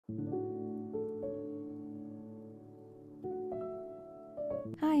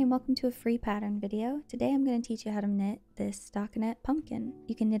Hi and welcome to a free pattern video. Today I'm going to teach you how to knit this stockinette pumpkin.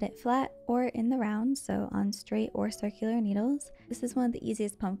 You can knit it flat or in the round, so on straight or circular needles. This is one of the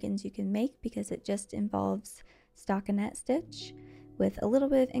easiest pumpkins you can make because it just involves stockinette stitch with a little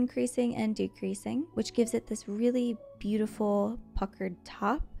bit of increasing and decreasing, which gives it this really beautiful puckered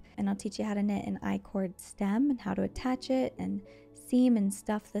top. And I'll teach you how to knit an I-cord stem and how to attach it and seam and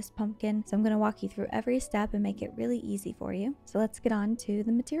stuff this pumpkin. So I'm going to walk you through every step and make it really easy for you. So let's get on to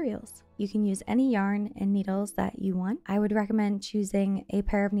the materials. You can use any yarn and needles that you want. I would recommend choosing a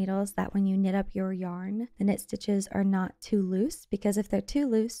pair of needles that when you knit up your yarn, the knit stitches are not too loose, because if they're too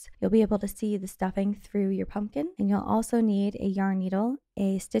loose, you'll be able to see the stuffing through your pumpkin. And you'll also need a yarn needle,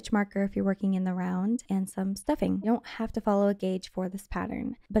 a stitch marker if you're working in the round, and some stuffing. You don't have to follow a gauge for this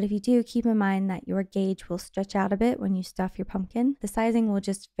pattern, but if you do, keep in mind that your gauge will stretch out a bit when you stuff your pumpkin. The sizing will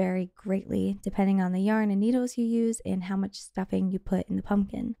just vary greatly depending on the yarn and needles you use and how much stuffing you put in the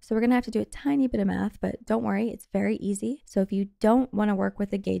pumpkin. So we're gonna have to do a tiny bit of math, but don't worry, it's very easy. So if you don't want to work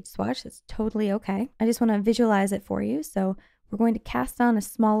with a gauge swatch, it's totally okay. I just want to visualize it for you. So we're going to cast on a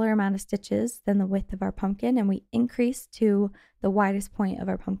smaller amount of stitches than the width of our pumpkin, and we increase to the widest point of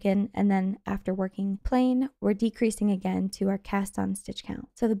our pumpkin, and then after working plain, we're decreasing again to our cast on stitch count.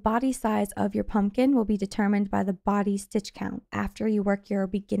 So the body size of your pumpkin will be determined by the body stitch count after you work your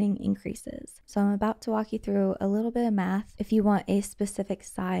beginning increases. So I'm about to walk you through a little bit of math if you want a specific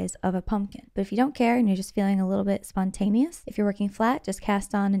size of a pumpkin. But if you don't care and you're just feeling a little bit spontaneous, if you're working flat, just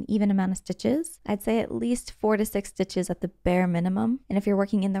cast on an even amount of stitches. I'd say at least 4 to 6 stitches at the bare minimum. And if you're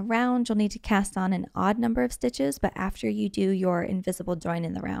working in the round, you'll need to cast on an odd number of stitches, but after you do your invisible join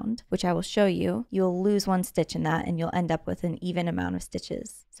in the round, which I will show you, you'll lose 1 stitch in that and you'll end up with an even amount of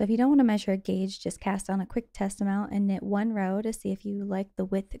stitches. So if you don't want to measure a gauge, just cast on a quick test amount and knit 1 row to see if you like the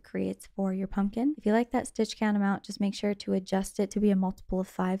width it creates for your pumpkin. If you like that stitch count amount, just make sure to adjust it to be a multiple of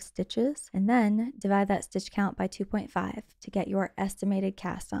 5 stitches, and then divide that stitch count by 2.5 to get your estimated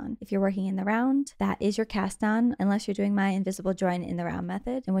cast on. If you're working in the round, that is your cast on, unless you're doing my invisible join in the round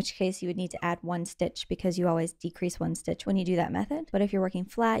method, in which case you would need to add 1 stitch because you always decrease 1 stitch when you do that method. But if you're working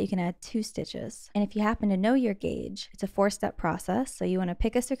flat, you can add 2 stitches. And if you happen to know your gauge, it's a 4-step process. So you want to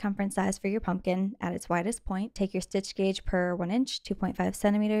pick a circumference size for your pumpkin at its widest point, take your stitch gauge per 1 inch, 2.5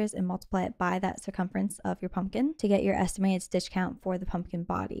 centimeters, and multiply it by that circumference of your pumpkin to get your estimated stitch count for the pumpkin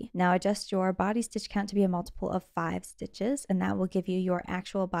body. Now adjust your body stitch count to be a multiple of 5 stitches, and that will give you your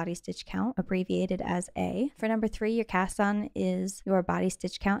actual body stitch count, abbreviated as A. For number 3, your cast on is your body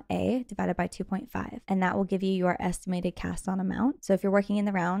stitch count A divided by 2.5, and that will give you your estimated cast on amount. So if you're working in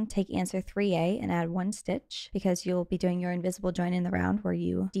the round, take answer 3A and add 1 stitch, because you'll be doing your invisible join in the round where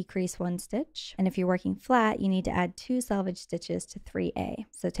you decrease 1 stitch. And if you're working flat, you need to add 2 selvage stitches to 3A.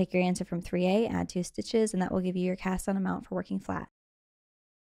 So take your answer from 3A, add 2 stitches, and that will give you your cast on amount for working flat.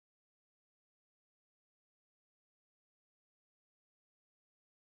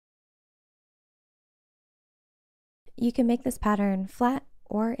 You can make this pattern flat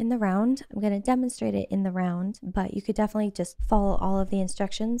or in the round. I'm going to demonstrate it in the round, but you could definitely just follow all of the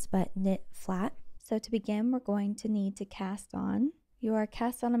instructions but knit flat. So to begin, we're going to need to cast on. Your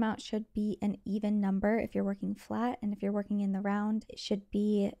cast on amount should be an even number if you're working flat, and if you're working in the round, it should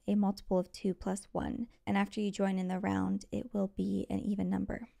be a multiple of 2 plus 1. And after you join in the round, it will be an even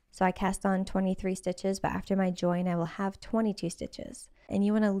number. So I cast on 23 stitches, but after my join, I will have 22 stitches. And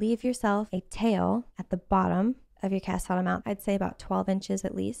you want to leave yourself a tail at the bottom of your cast on amount. I'd say about 12 inches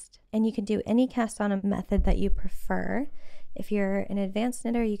at least. And you can do any cast on method that you prefer. If you're an advanced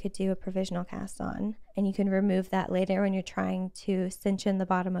knitter, you could do a provisional cast on, and you can remove that later when you're trying to cinch in the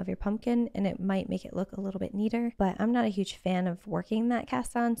bottom of your pumpkin, and it might make it look a little bit neater. But I'm not a huge fan of working that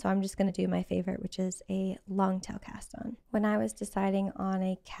cast on, so I'm just going to do my favorite, which is a long tail cast on. When I was deciding on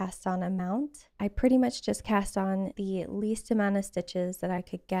a cast on amount, I pretty much just cast on the least amount of stitches that I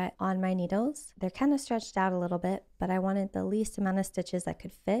could get on my needles. They're kind of stretched out a little bit, but I wanted the least amount of stitches that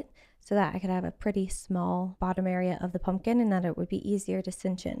could fit, so that I could have a pretty small bottom area of the pumpkin and that it would be easier to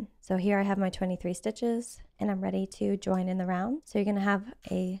cinch in. So here I have my 23 stitches and I'm ready to join in the round. So you're going to have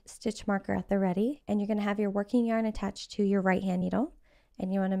a stitch marker at the ready, and you're going to have your working yarn attached to your right hand needle,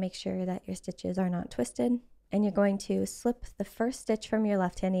 and you want to make sure that your stitches are not twisted, and you're going to slip the first stitch from your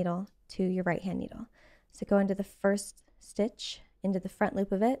left hand needle to your right hand needle. So go into the first stitch into the front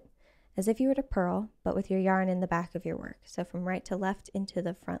loop of it, as if you were to purl, but with your yarn in the back of your work. So from right to left into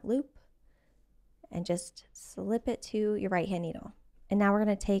the front loop, and just slip it to your right hand needle. And now we're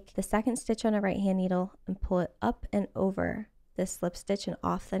going to take the second stitch on a right hand needle and pull it up and over this slip stitch and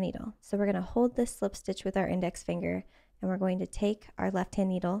off the needle. So we're going to hold this slip stitch with our index finger, and we're going to take our left hand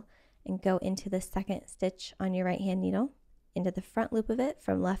needle and go into the second stitch on your right hand needle into the front loop of it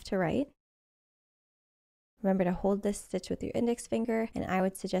from left to right. Remember to hold this stitch with your index finger, and I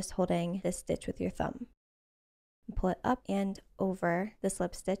would suggest holding this stitch with your thumb. Pull it up and over the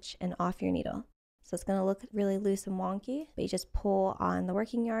slip stitch and off your needle. So it's going to look really loose and wonky, but you just pull on the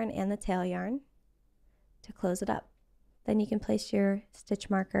working yarn and the tail yarn to close it up. Then you can place your stitch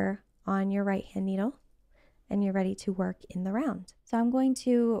marker on your right hand needle and you're ready to work in the round. So I'm going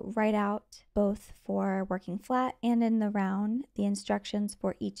to write out both for working flat and in the round the instructions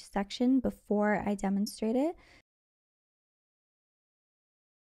for each section before I demonstrate it.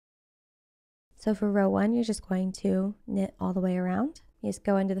 So for row 1, you're just going to knit all the way around. You just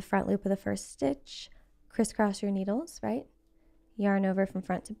go into the front loop of the first stitch, crisscross your needles, right? Yarn over from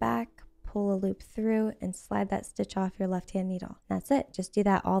front to back, pull a loop through, and slide that stitch off your left hand needle. That's it. Just do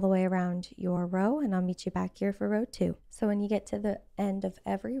that all the way around your row, and I'll meet you back here for row 2. So when you get to the end of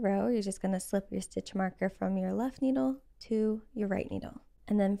every row, you're just going to slip your stitch marker from your left needle to your right needle.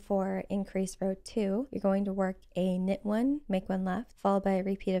 And then for increase row 2, you're going to work a knit 1, make 1 left, followed by a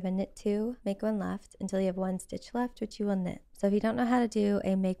repeat of a knit 2, make 1 left until you have 1 stitch left, which you will knit. So if you don't know how to do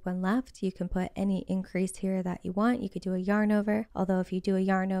a make 1 left, you can put any increase here that you want. You could do a yarn over, although if you do a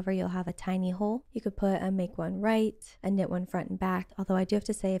yarn over, you'll have a tiny hole. You could put a make 1 right, a knit 1 front and back, although I do have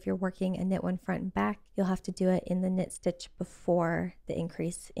to say if you're working a knit 1 front and back, you'll have to do it in the knit stitch before the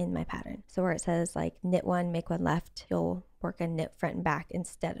increase in my pattern. So where it says like knit 1, make 1 left, you'll work a knit front and back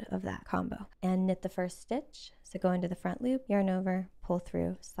instead of that combo. And knit the first stitch, so go into the front loop, yarn over, pull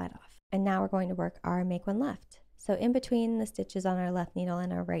through, slide off. And now we're going to work our make 1 left. So in between the stitches on our left needle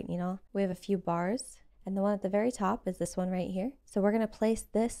and our right needle, we have a few bars, and the one at the very top is this one right here. So we're going to place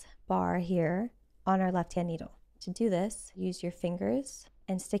this bar here on our left hand needle. To do this, use your fingers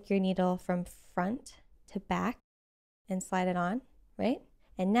and stick your needle from front to back and slide it on, right?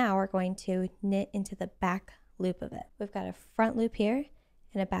 And now we're going to knit into the back loop of it. We've got a front loop here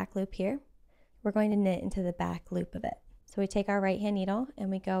and a back loop here. We're going to knit into the back loop of it. So we take our right hand needle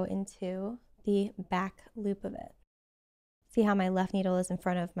and we go into the back loop of it. See how my left needle is in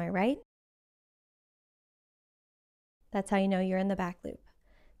front of my right? That's how you know you're in the back loop.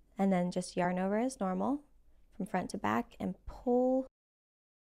 And then just yarn over as normal from front to back and pull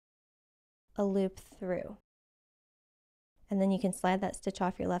a loop through. And then you can slide that stitch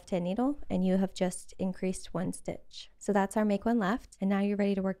off your left hand needle and you have just increased 1 stitch. So that's our make 1 left, and now you're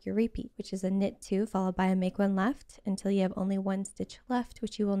ready to work your repeat, which is a knit 2 followed by a make 1 left until you have only 1 stitch left,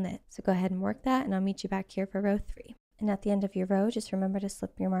 which you will knit. So go ahead and work that, and I'll meet you back here for row 3. And at the end of your row, just remember to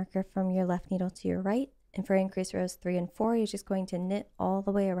slip your marker from your left needle to your right. And for increase rows 3 and 4, you're just going to knit all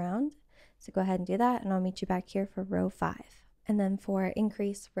the way around. So go ahead and do that, and I'll meet you back here for row 5. And then for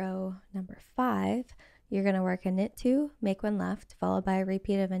increase row number 5, you're going to work a knit 2, make 1 left, followed by a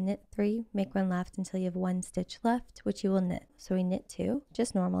repeat of a knit 3, make 1 left until you have 1 stitch left, which you will knit. So we knit 2,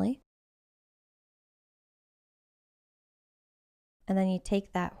 just normally. And then you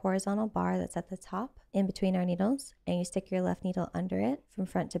take that horizontal bar that's at the top in between our needles and you stick your left needle under it from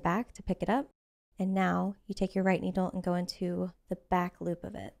front to back to pick it up. And now you take your right needle and go into the back loop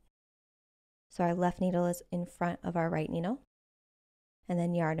of it. So our left needle is in front of our right needle. And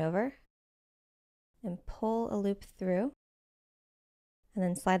then yarn over and pull a loop through and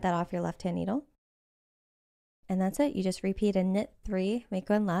then slide that off your left hand needle. And that's it. You just repeat a knit 3, make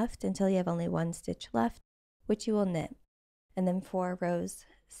 1 left until you have only 1 stitch left, which you will knit. And then for rows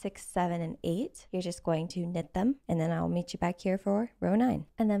 6, 7, and 8, you're just going to knit them, and then I'll meet you back here for row 9.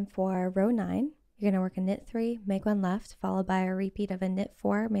 And then for row 9, you're going to work a knit 3, make 1 left, followed by a repeat of a knit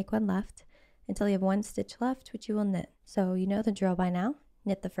 4, make 1 left, until you have 1 stitch left, which you will knit. So you know the drill by now.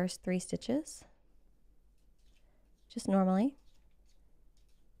 Knit the first 3 stitches, just normally,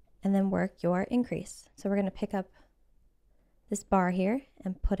 and then work your increase. So we're going to pick up this bar here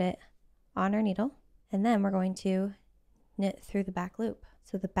and put it on our needle, and then we're going to knit through the back loop.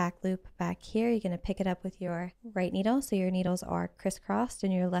 So the back loop back here, you're going to pick it up with your right needle, so your needles are crisscrossed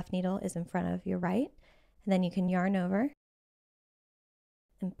and your left needle is in front of your right, and then you can yarn over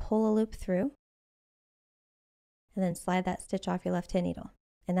and pull a loop through and then slide that stitch off your left hand needle.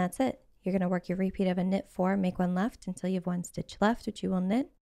 And that's it. You're going to work your repeat of a knit 4, make 1 left until you have 1 stitch left, which you will knit.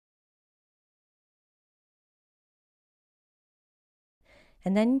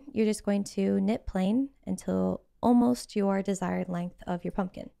 And then you're just going to knit plain until almost your desired length of your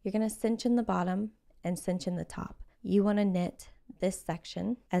pumpkin. You're going to cinch in the bottom and cinch in the top. You want to knit this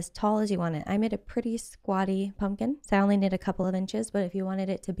section as tall as you want it. I made a pretty squatty pumpkin, so I only knit a couple of inches, but if you wanted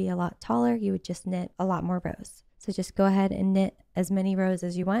it to be a lot taller, you would just knit a lot more rows. So just go ahead and knit as many rows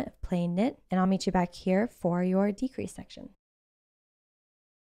as you want, plain knit, and I'll meet you back here for your decrease section.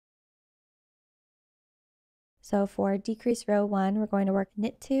 So for decrease row 1, we're going to work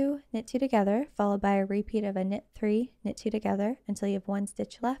knit 2 together, followed by a repeat of a knit 3, knit 2 together until you have 1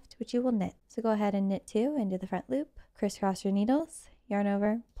 stitch left, which you will knit. So go ahead and knit 2 into the front loop, crisscross your needles, yarn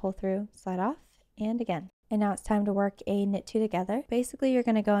over, pull through, slide off, and again. And now it's time to work a knit 2 together. Basically, you're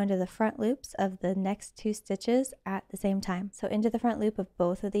going to go into the front loops of the next 2 stitches at the same time. So into the front loop of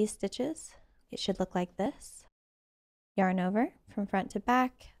both of these stitches, it should look like this. Yarn over from front to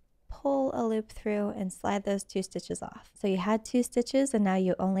back, pull a loop through, and slide those 2 stitches off. So you had 2 stitches and now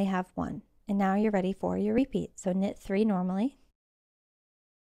you only have 1. And now you're ready for your repeat. So knit 3 normally.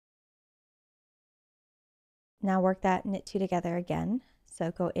 Now work that knit 2 together again.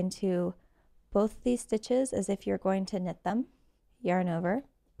 So go into both of these stitches as if you're going to knit them. Yarn over,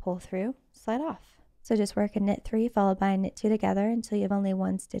 pull through, slide off. So just work a knit 3 followed by a knit 2 together until you have only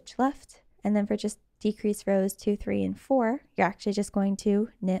 1 stitch left. And then for just decrease rows 2, 3, and 4, you're actually just going to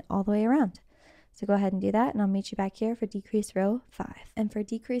knit all the way around. So go ahead and do that, and I'll meet you back here for decrease row 5. And for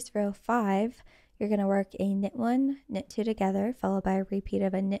decrease row 5, you're going to work a knit 1, knit 2 together, followed by a repeat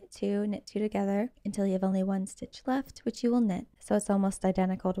of a knit 2 together until you have only 1 stitch left, which you will knit. So it's almost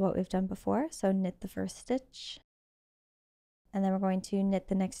identical to what we've done before. So knit the first stitch, and then we're going to knit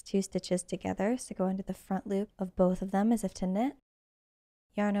the next 2 stitches together. So go into the front loop of both of them as if to knit,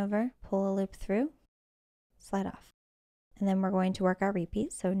 yarn over, pull a loop through, slide off. And then we're going to work our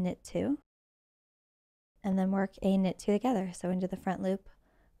repeat, so knit 2, and then work a knit 2 together. So into the front loop,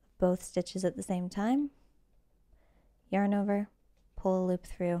 both stitches at the same time, yarn over, pull a loop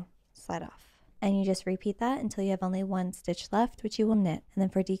through, slide off. And you just repeat that until you have only 1 stitch left, which you will knit. And then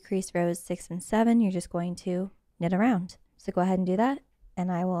for decrease rows 6 and 7, you're just going to knit around. So go ahead and do that,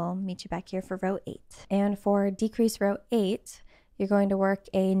 and I will meet you back here for row 8. And for decrease row 8, you're going to work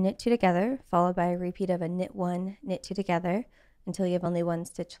a knit 2 together, followed by a repeat of a knit 1, knit 2 together until you have only 1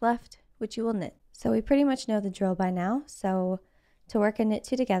 stitch left, which you will knit. So we pretty much know the drill by now. So to work a knit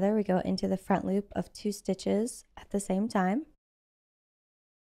 2 together, we go into the front loop of 2 stitches at the same time.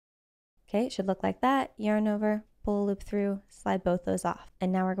 Okay, it should look like that. Yarn over, pull a loop through, slide both those off.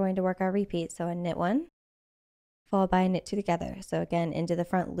 And now we're going to work our repeat. So a knit 1, followed by a knit 2 together. So again, into the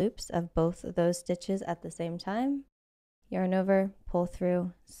front loops of both of those stitches at the same time. Yarn over, pull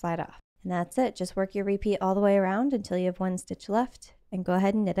through, slide off. And that's it. Just work your repeat all the way around until you have 1 stitch left, and go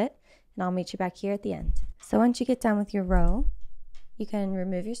ahead and knit it, and I'll meet you back here at the end. So once you get done with your row, you can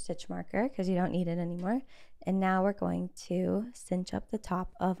remove your stitch marker because you don't need it anymore. And now we're going to cinch up the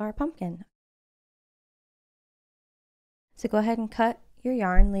top of our pumpkin. So go ahead and cut your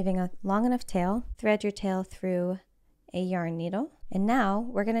yarn, leaving a long enough tail. Thread your tail through a yarn needle. And now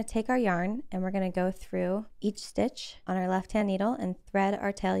we're going to take our yarn and we're going to go through each stitch on our left hand needle and thread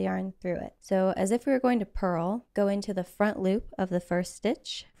our tail yarn through it. So as if we were going to purl, go into the front loop of the first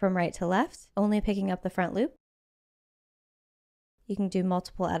stitch from right to left, only picking up the front loop. You can do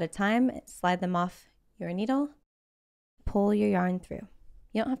multiple at a time, slide them off your needle, pull your yarn through.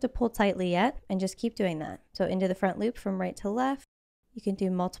 You don't have to pull tightly yet, and just keep doing that. So into the front loop from right to left, you can do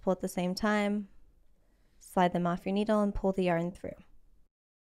multiple at the same time, slide them off your needle and pull the yarn through.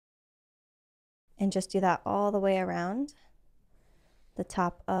 And just do that all the way around the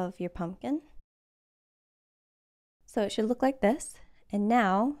top of your pumpkin. So it should look like this. And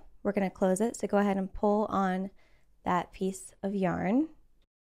now we're going to close it. So go ahead and pull on that piece of yarn.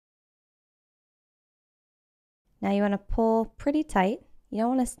 Now you want to pull pretty tight. You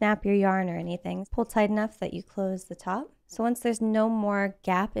don't want to snap your yarn or anything. Pull tight enough that you close the top. So once there's no more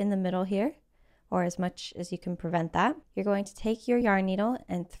gap in the middle here, or as much as you can prevent that, you're going to take your yarn needle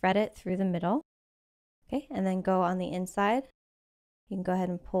and thread it through the middle. Okay, and then go on the inside. You can go ahead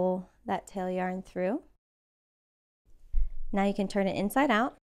and pull that tail yarn through. Now you can turn it inside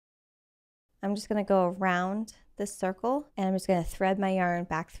out. I'm just going to go around this circle, and I'm just going to thread my yarn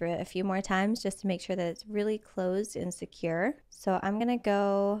back through it a few more times just to make sure that it's really closed and secure. So I'm going to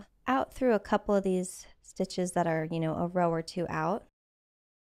go out through a couple of these stitches that are, a row or two out,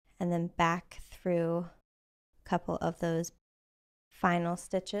 and then back through a couple of those final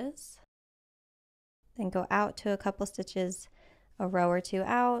stitches. Then go out to a couple stitches, a row or two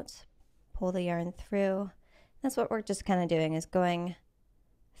out, pull the yarn through. That's what we're just kind of doing, is going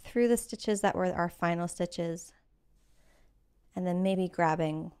through the stitches that were our final stitches, and then maybe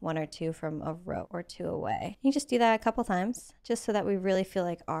grabbing 1 or 2 from a row or 2 away. You just do that a couple times just so that we really feel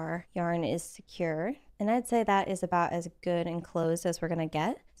like our yarn is secure. And I'd say that is about as good and closed as we're going to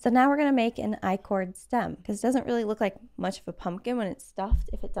get. So now we're going to make an I-cord stem, because it doesn't really look like much of a pumpkin when it's stuffed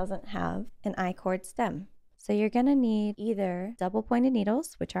if it doesn't have an I-cord stem. So you're going to need either double pointed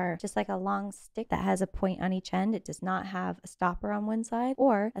needles, which are just like a long stick that has a point on each end. It does not have a stopper on one side,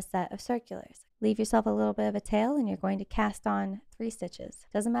 or a set of circulars. Leave yourself a little bit of a tail and you're going to cast on 3 stitches.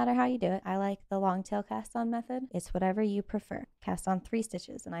 Doesn't matter how you do it. I like the long tail cast on method. It's whatever you prefer. Cast on 3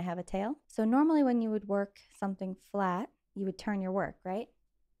 stitches and I have a tail. So normally when you would work something flat, you would turn your work, right?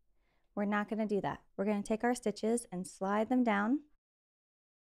 We're not going to do that. We're going to take our stitches and slide them down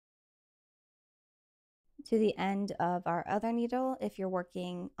to the end of our other needle if you're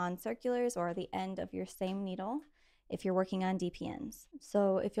working on circulars, or the end of your same needle if you're working on DPNs.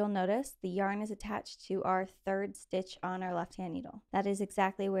 So if you'll notice, the yarn is attached to our 3rd stitch on our left hand needle. That is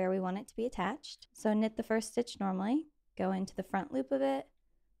exactly where we want it to be attached. So knit the 1st stitch normally, go into the front loop of it,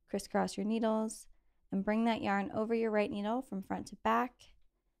 crisscross your needles, and bring that yarn over your right needle from front to back.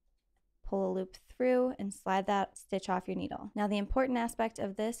 Pull a loop through and slide that stitch off your needle. Now the important aspect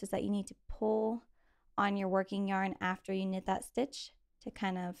of this is that you need to pull on your working yarn after you knit that stitch to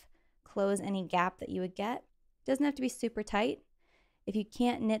kind of close any gap that you would get. It doesn't have to be super tight. If you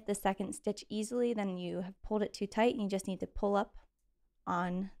can't knit the 2nd stitch easily, then you have pulled it too tight and you just need to pull up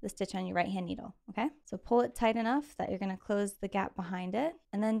on the stitch on your right hand needle, okay? So pull it tight enough that you're going to close the gap behind it,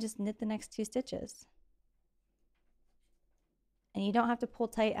 and then just knit the next 2 stitches. And you don't have to pull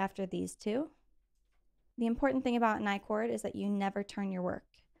tight after these 2. The important thing about an I-cord is that you never turn your work.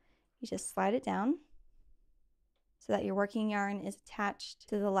 You just slide it down so that your working yarn is attached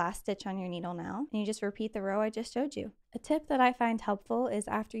to the last stitch on your needle now, and you just repeat the row I just showed you. A tip that I find helpful is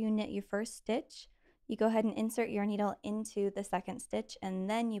after you knit your 1st stitch, you go ahead and insert your needle into the 2nd stitch and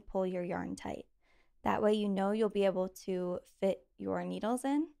then you pull your yarn tight. That way you know you'll be able to fit your needles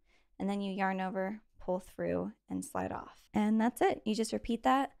in, and then you yarn over, pull through, and slide off. And that's it. You just repeat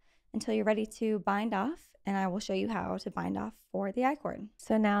that until you're ready to bind off, and I will show you how to bind off for the I-cord.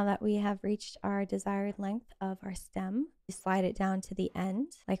 So now that we have reached our desired length of our stem, we slide it down to the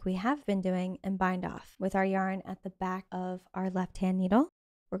end like we have been doing and bind off. With our yarn at the back of our left hand needle,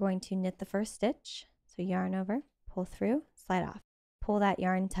 we're going to knit the 1st stitch. So yarn over, pull through, slide off. Pull that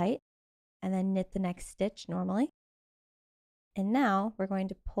yarn tight and then knit the next stitch normally. And now we're going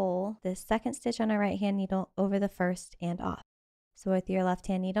to pull the 2nd stitch on our right hand needle over the 1st and off. So with your left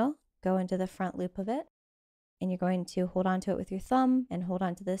hand needle, go into the front loop of it, and you're going to hold on to it with your thumb and hold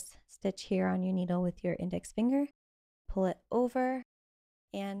on to this stitch here on your needle with your index finger. Pull it over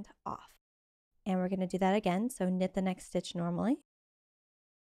and off. And we're going to do that again. So knit the next stitch normally.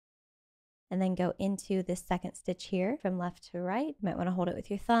 And then go into this 2nd stitch here from left to right. You might want to hold it with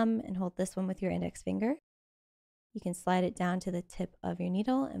your thumb and hold this one with your index finger. You can slide it down to the tip of your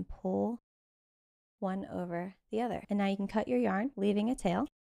needle and pull one over the other. And now you can cut your yarn, leaving a tail.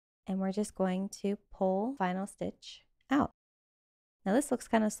 And we're just going to pull final stitch out. Now this looks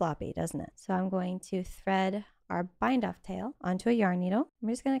kind of sloppy, doesn't it? So I'm going to thread our bind off tail onto a yarn needle. I'm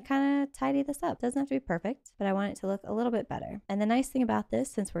just going to kind of tidy this up. Doesn't have to be perfect, but I want it to look a little bit better. And the nice thing about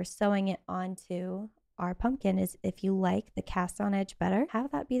this, since we're sewing it onto our pumpkin, is if you like the cast on edge better,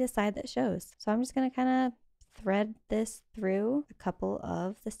 have that be the side that shows. So I'm just going to kind of thread this through a couple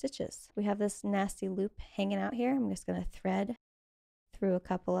of the stitches. We have this nasty loop hanging out here. I'm just going to thread through a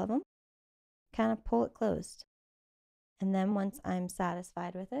couple of them, kind of pull it closed. And then once I'm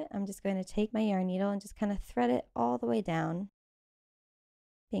satisfied with it, I'm just going to take my yarn needle and just kind of thread it all the way down,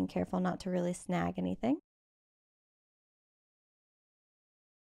 being careful not to really snag anything.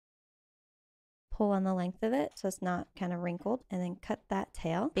 Pull on the length of it so it's not kind of wrinkled, and then cut that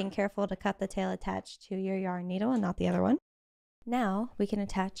tail, being careful to cut the tail attached to your yarn needle and not the other one. Now we can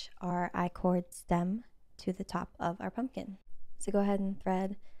attach our I-cord stem to the top of our pumpkin. So go ahead and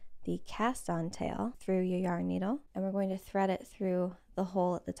thread the cast on tail through your yarn needle, and we're going to thread it through the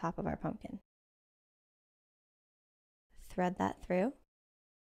hole at the top of our pumpkin. Thread that through,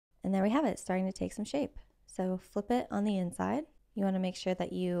 and there we have it, starting to take some shape. So flip it on the inside. You want to make sure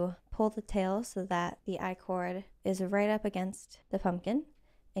that you pull the tail so that the I-cord is right up against the pumpkin,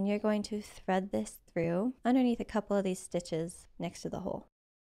 and you're going to thread this through underneath a couple of these stitches next to the hole.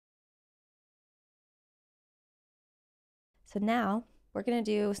 So now we're going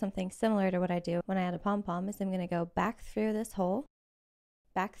to do something similar to what I do when I add a pom-pom. Is I'm going to go back through this hole,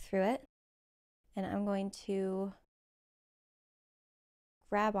 back through it, and I'm going to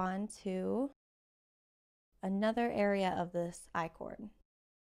grab on to another area of this I-cord.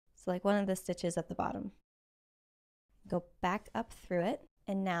 So like one of the stitches at the bottom. Go back up through it,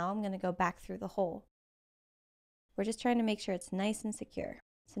 and now I'm going to go back through the hole. We're just trying to make sure it's nice and secure.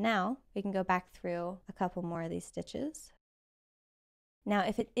 So now we can go back through a couple more of these stitches. Now,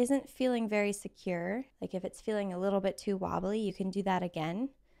 if it isn't feeling very secure, like if it's feeling a little bit too wobbly, you can do that again.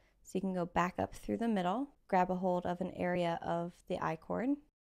 So you can go back up through the middle, grab a hold of an area of the I-cord,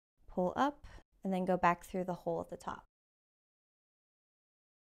 pull up, and then go back through the hole at the top.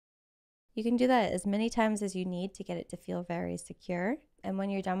 You can do that as many times as you need to get it to feel very secure. And when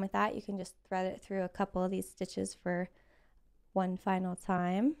you're done with that, you can just thread it through a couple of these stitches for one final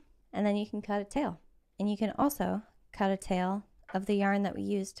time. And then you can cut a tail. And you can also cut a tail of the yarn that we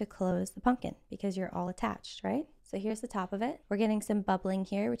used to close the pumpkin because you're all attached, right? So here's the top of it. We're getting some bubbling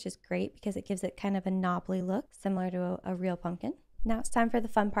here, which is great because it gives it kind of a knobbly look, similar to a real pumpkin. Now it's time for the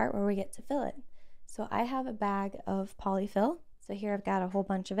fun part where we get to fill it. So I have a bag of polyfill. So here I've got a whole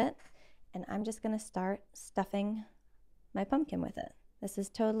bunch of it, and I'm just gonna start stuffing my pumpkin with it. This is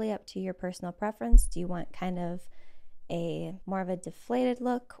totally up to your personal preference. Do you want kind of a more of a deflated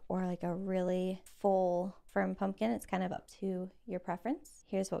look or like a really full firm pumpkin? It's kind of up to your preference.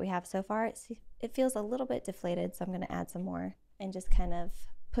 Here's what we have so far. It feels a little bit deflated, so I'm going to add some more and just kind of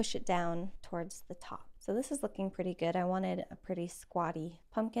push it down towards the top. So this is looking pretty good. I wanted a pretty squatty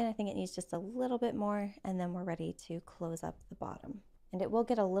pumpkin. I think it needs just a little bit more, and then we're ready to close up the bottom. And it will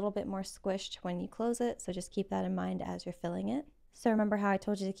get a little bit more squished when you close it, so just keep that in mind as you're filling it. So remember how I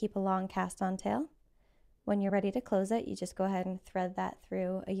told you to keep a long cast on tail? When you're ready to close it, you just go ahead and thread that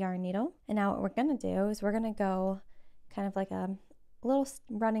through a yarn needle. And now what we're gonna do is we're gonna go kind of like a little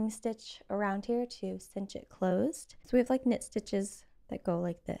running stitch around here to cinch it closed. So we have like knit stitches that go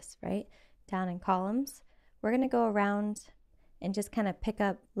like this, right? Down in columns. We're gonna go around and just kind of pick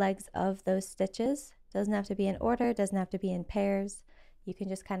up legs of those stitches. Doesn't have to be in order, doesn't have to be in pairs. You can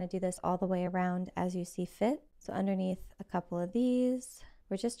just kind of do this all the way around as you see fit. So underneath a couple of these,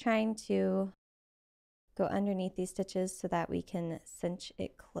 we're just trying to go underneath these stitches so that we can cinch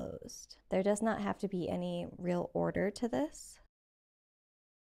it closed. There does not have to be any real order to this.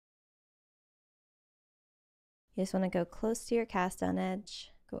 You just want to go close to your cast on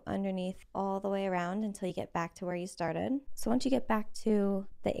edge, go underneath all the way around until you get back to where you started. So once you get back to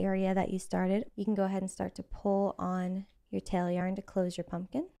the area that you started, you can go ahead and start to pull on your tail yarn to close your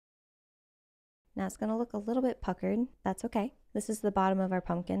pumpkin. Now it's going to look a little bit puckered. That's okay. This is the bottom of our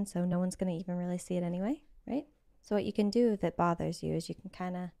pumpkin, so no one's going to even really see it anyway, right? So what you can do if it bothers you is you can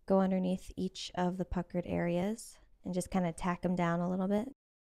kind of go underneath each of the puckered areas and just kind of tack them down a little bit,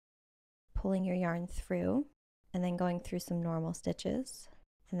 pulling your yarn through and then going through some normal stitches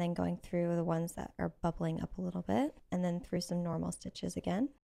and then going through the ones that are bubbling up a little bit and then through some normal stitches again,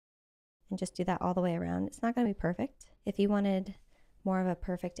 and just do that all the way around. It's not going to be perfect. If you wanted more of a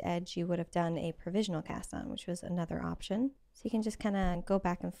perfect edge, you would have done a provisional cast on, which was another option. So you can just kind of go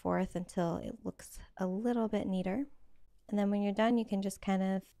back and forth until it looks a little bit neater. And then when you're done, you can just kind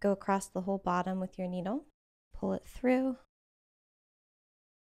of go across the whole bottom with your needle, pull it through,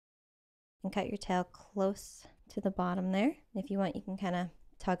 and cut your tail close to the bottom there. If you want, you can kind of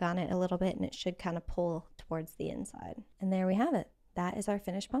tug on it a little bit and it should kind of pull towards the inside. And there we have it. That is our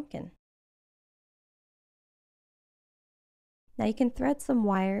finished pumpkin. Now you can thread some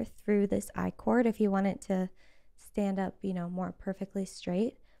wire through this I-cord if you want it to stand up, more perfectly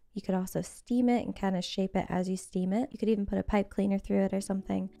straight. You could also steam it and kind of shape it as you steam it. You could even put a pipe cleaner through it or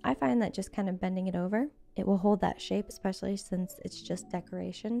something. I find that just kind of bending it over, it will hold that shape, especially since it's just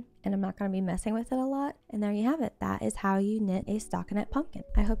decoration and I'm not going to be messing with it a lot. And there you have it. That is how you knit a stockinette pumpkin.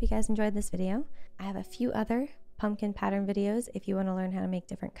 I hope you guys enjoyed this video. I have a few other pumpkin pattern videos if you want to learn how to make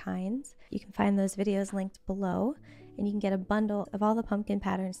different kinds. You can find those videos linked below, and you can get a bundle of all the pumpkin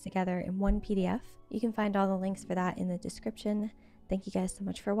patterns together in one PDF. You can find all the links for that in the description. Thank you guys so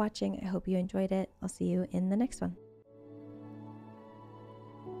much for watching. I hope you enjoyed it. I'll see you in the next one.